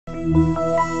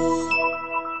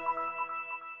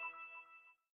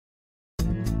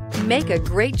Make a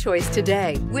great choice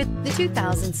today with the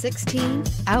 2016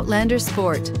 Outlander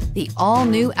Sport. The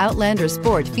all-new Outlander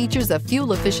Sport features a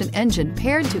fuel-efficient engine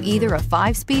paired to either a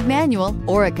 5-speed manual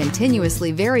or a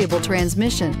continuously variable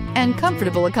transmission and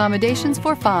comfortable accommodations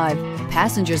for 5.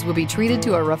 Passengers will be treated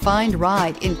to a refined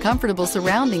ride in comfortable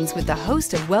surroundings with a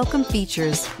host of welcome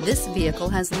features. This vehicle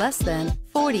has less than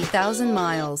 40,000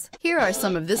 miles. Here are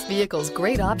some of this vehicle's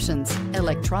great options: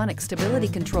 electronic stability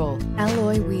control,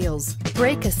 alloy wheels,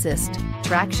 brake assist,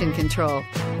 traction control,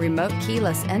 remote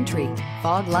keyless entry,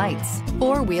 fog lights,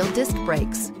 4-wheel disc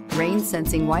brakes, rain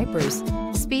sensing wipers,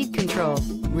 speed control,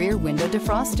 rear window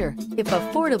defroster. If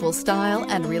affordable style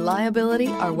and reliability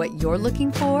are what you're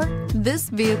looking for, this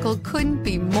vehicle couldn't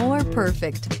be more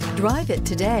perfect. Drive it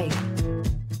today.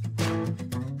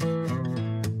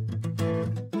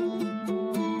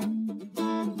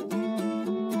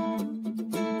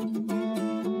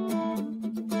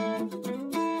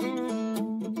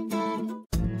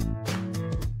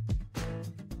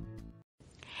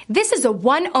 This is a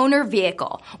one-owner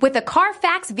vehicle with a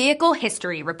CARFAX Vehicle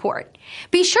History Report.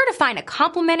 Be sure to find a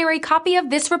complimentary copy of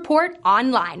this report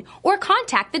online or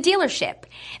contact the dealership.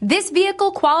 This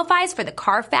vehicle qualifies for the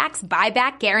CARFAX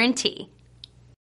Buyback Guarantee.